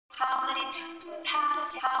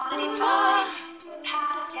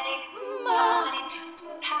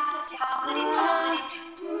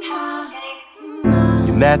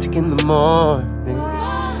You're magic in the morning.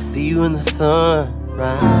 I see you in the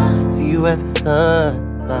sunrise. See you as the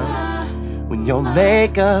sunlight. When your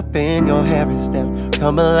makeup and your hair is down.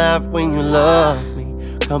 Come alive when you love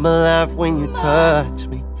me. Come alive when you touch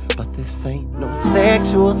me. But this ain't no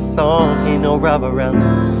sexual song, ain't no rub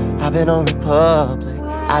around. I've been on Republic,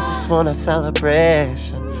 I just want a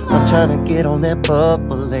celebration. I'm tryna get on that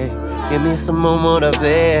bubbly. Give me some more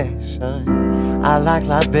motivation. I like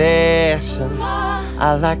libations,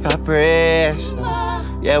 I like vibrations.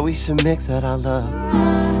 Yeah, we should mix it, I love.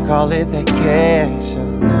 Call it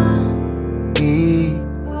vacation. Eat,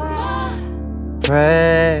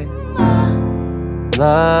 pray,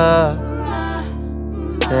 love,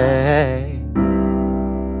 stay,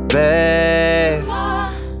 bathe,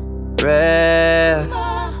 rest,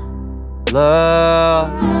 love,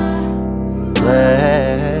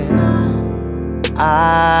 play.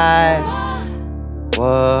 I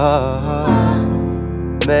was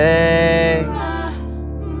made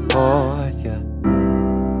for you.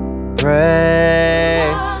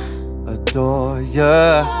 Praise, adore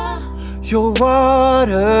you. Your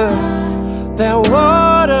water, that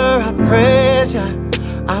water, I praise you.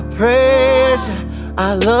 I praise you.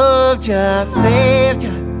 I loved you, I saved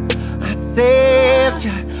you. I saved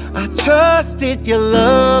you. I trusted your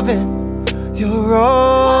loving. You're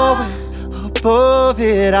always above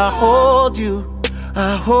it. I hold you.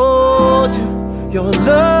 I hold you. Your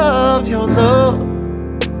love, your love,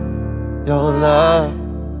 your love,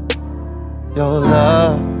 your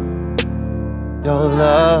love, your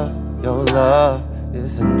love, your love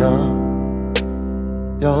is enough.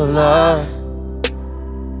 Your love,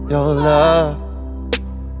 your love,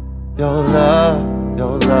 your love,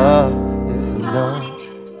 your love is enough.